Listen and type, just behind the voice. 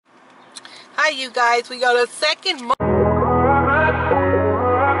right, you guys, we got a second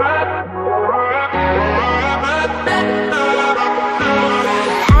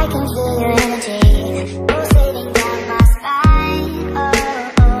I can feel your energy pulsating down my spine.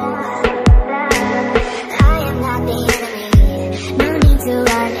 I am not the enemy. No need to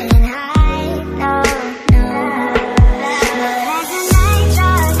run and hide. No. But as the night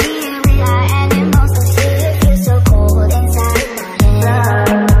draws near, we are animals of fear. Feel so cold inside my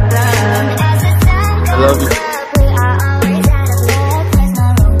head. And as the sun comes up, we are always out of luck. There's no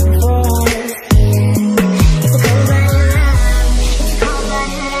room for us here. It's a cold running love. It's a cold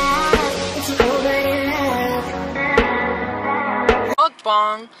running love. It's a cold running love.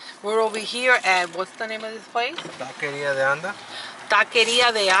 mukbang. We're over here at, what's the name of this place? Taqueria de Anda.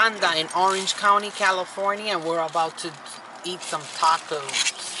 Taqueria de Anda in Orange County, California, and we're about to eat some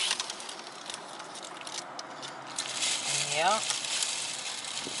tacos. Yeah.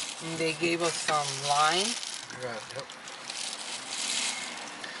 And they gave us some lime, Yep.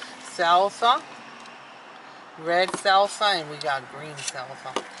 salsa, red salsa, and we got green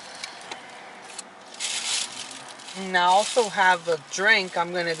salsa. And I also have a drink.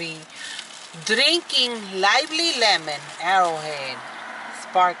 I'm going to be drinking Lively Lemon Arrowhead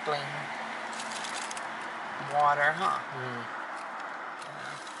sparkling water, huh?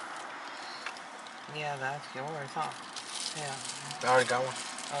 Yeah, that's yours, huh? Yeah. I already got one.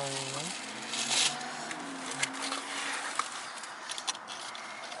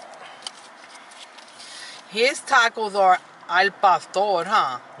 His tacos are al pastor,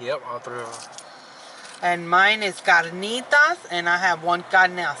 huh? Yep, all three of them. And mine is carnitas, and I have one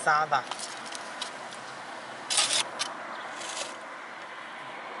carne asada.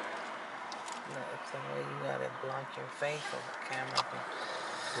 That's the way you gotta block your face so the camera can.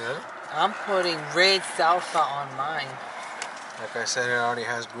 Really? I'm putting red salsa on mine. Like I said, it already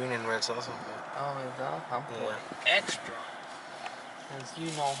has green and red salsa. Oh, it does? I'm putting Yeah. extra. Because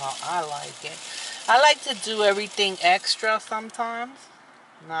you know how I like it. I like to do everything extra sometimes.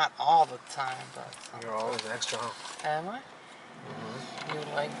 Not all the time, but sometimes. You're always extra, huh? Am I? You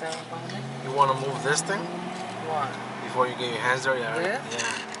like that about me? You want to move this thing What? before you get your hands dirty? This?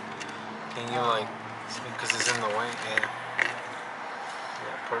 Yeah. Can you like, because it's in the way? Yeah.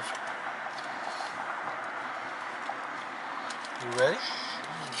 Yeah, perfect. You ready?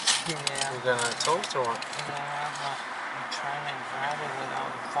 Yeah. You gonna toast or what? Yeah, I'm trying to grab it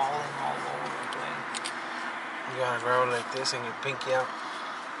without falling all over the place. You gotta grab it like this and your pinky out.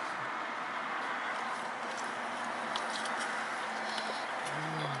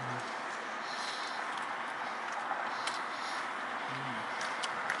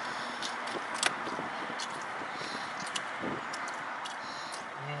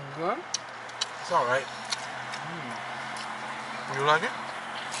 Good? It's alright. You like it?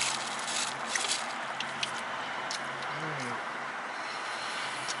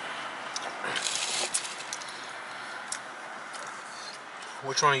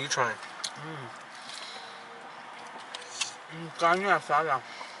 Which one are you trying? Carne asada.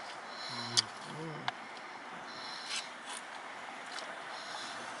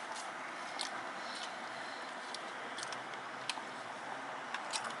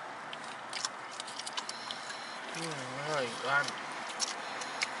 Really good.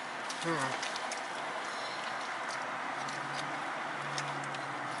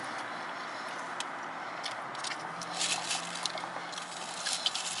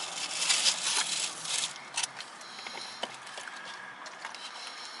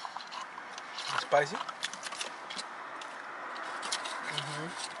 Spicy?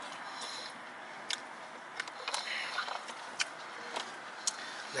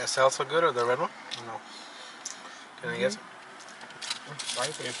 That salsa good or the red one? No. Can I guess?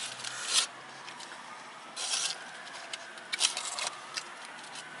 Spicy.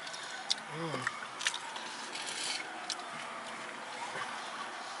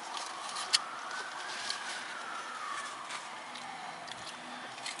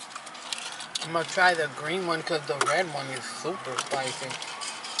 I'm gonna try the green one because the red one is super spicy.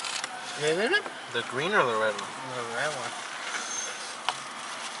 Isn't it? The green or the red one? The red one.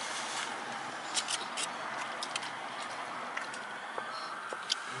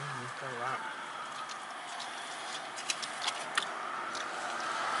 It's a lot.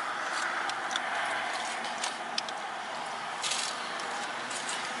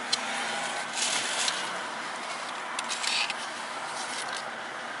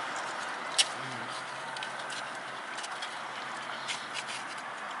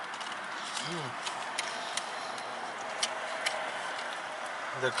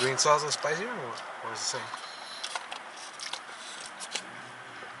 The green sauce is spicier or what? Or is it the same?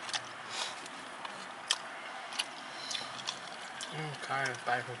 Kind of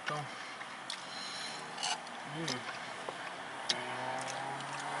spicy too.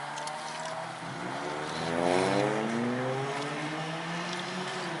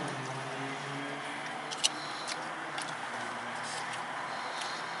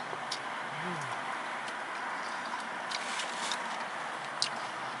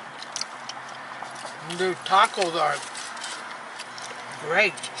 Their tacos are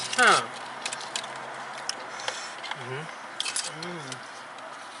great, huh?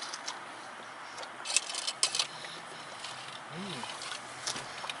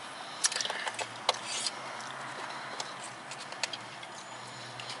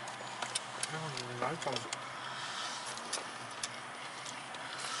 I like them.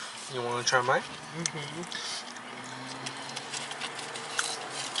 You want to try mine?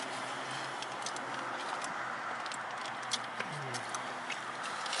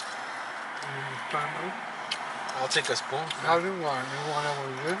 I'll take a spoon. How do you want? You want it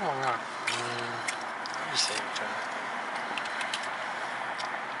with this or not? I'll just say try it.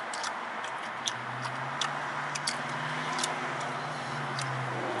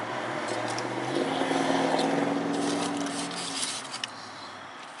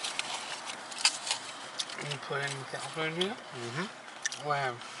 You put any salsa in here?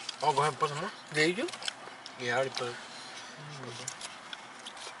 Where? Oh, go ahead and put some more. Did you? Yeah, I already put it.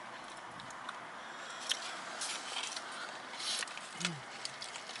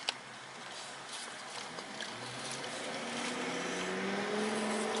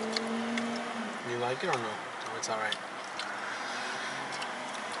 You like it or no? Or it's alright?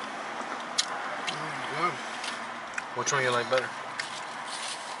 Good. Which one you like better?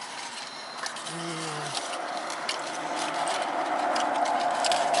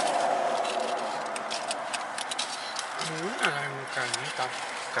 I like the carnita.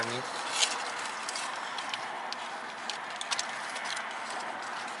 Carnita.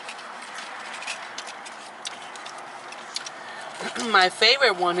 My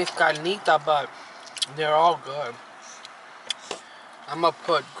favorite one is carnita, but they're all good. I'm gonna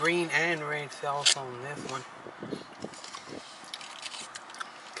put green and red salsa on this one.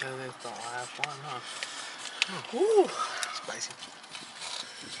 Cause it's the last one, huh? Ooh, Spicy.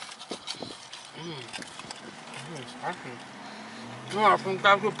 spicy. No, I think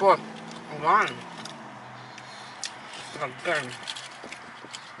I could put lime. Again.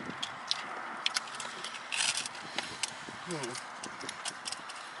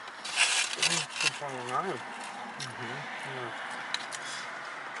 Put some lime.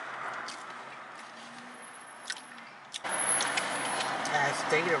 As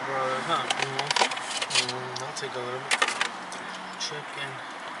Stater Brothers, huh? I'll take a little bit. Chicken.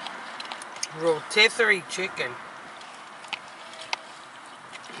 Rotisserie chicken.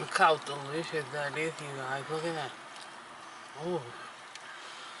 Look how delicious that is, you guys. Look at that. Oh.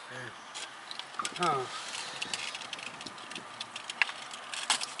 Huh.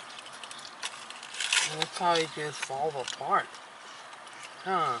 Look how it just falls apart.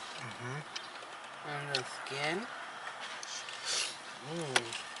 Huh. And the skin.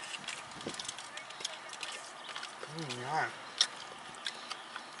 Yeah.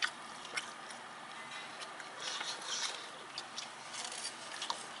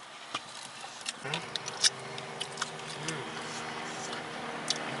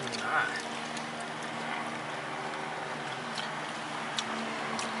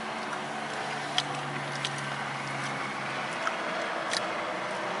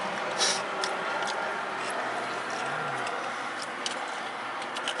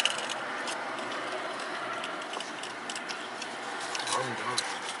 I'm done.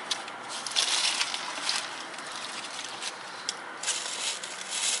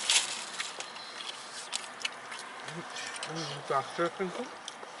 You got chicken too?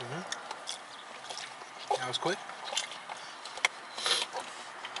 That was quick.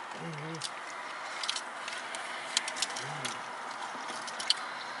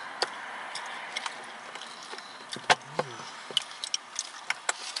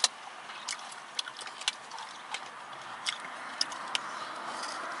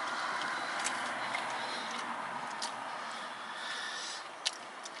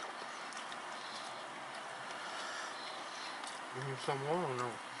 You need some more or no?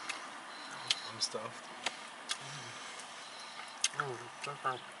 I'm stuffed. That's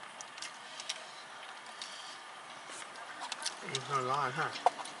right. It's a lot, huh?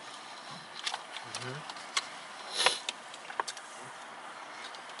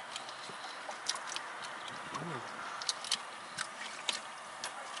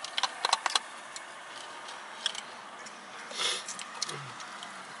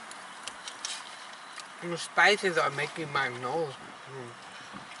 The spices are making my nose.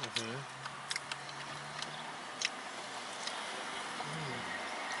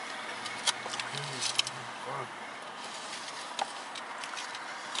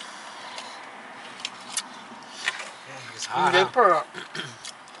 Yeah, it's hot. They Huh? put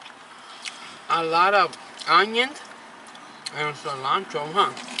a lot of onions and cilantro,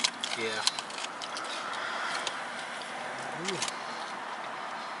 huh? Yeah.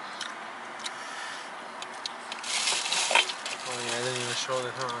 Oh yeah, I didn't even show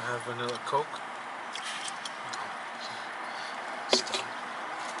that. Huh? I have vanilla Coke. Stop.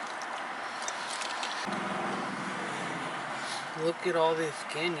 Look at all this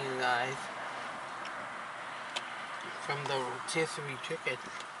skin, you guys. From the rotisserie chicken.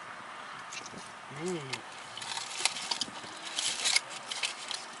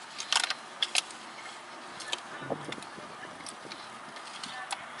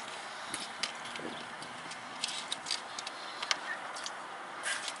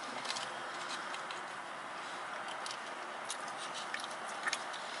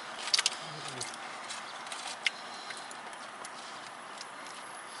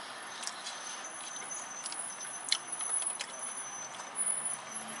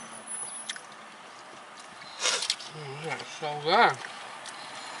 That's so good.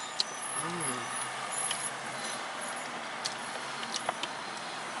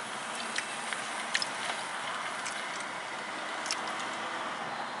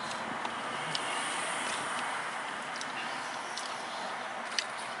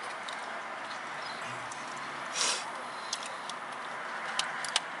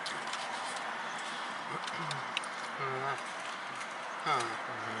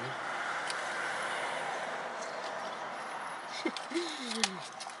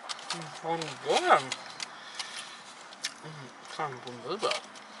 Sounds good. Sounds good.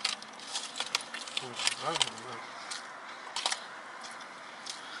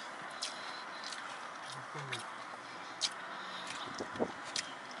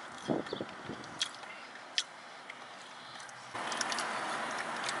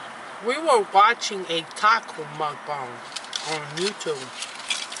 We were watching a taco mukbang on YouTube,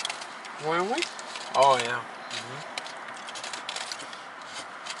 weren't we? Oh yeah.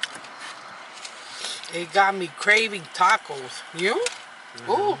 It got me craving tacos. You?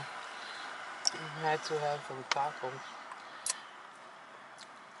 Ooh. I had to have some tacos.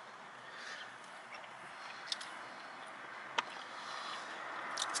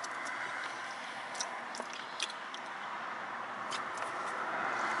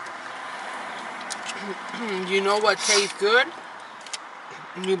 You know what tastes good?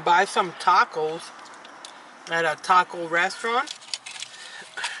 You buy some tacos at a taco restaurant,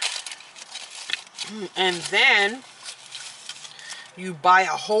 and then you buy a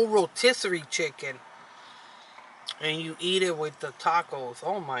whole rotisserie chicken and you eat it with the tacos.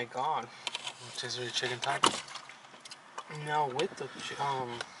 Oh my god. Rotisserie chicken taco. No, with the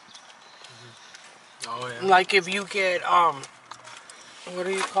Oh yeah. like if you get what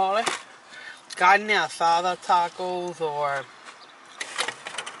do you call it? Carne asada tacos or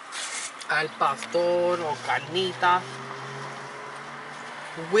al pastor or carnitas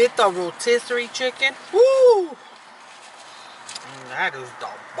with a rotisserie chicken. Woo! That is the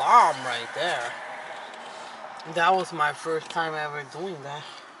bomb right there. That was my first time ever doing that.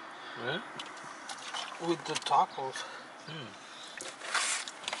 Really? With the tacos.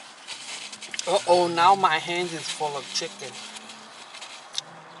 Uh-oh, now my hand is full of chicken.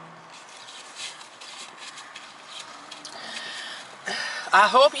 I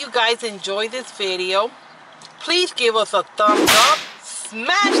hope you guys enjoy this video. Please give us a thumbs up.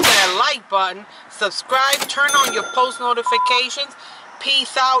 Smash that like button. Subscribe. Turn on your post notifications.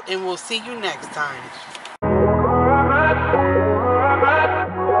 Peace out, and we'll see you next time.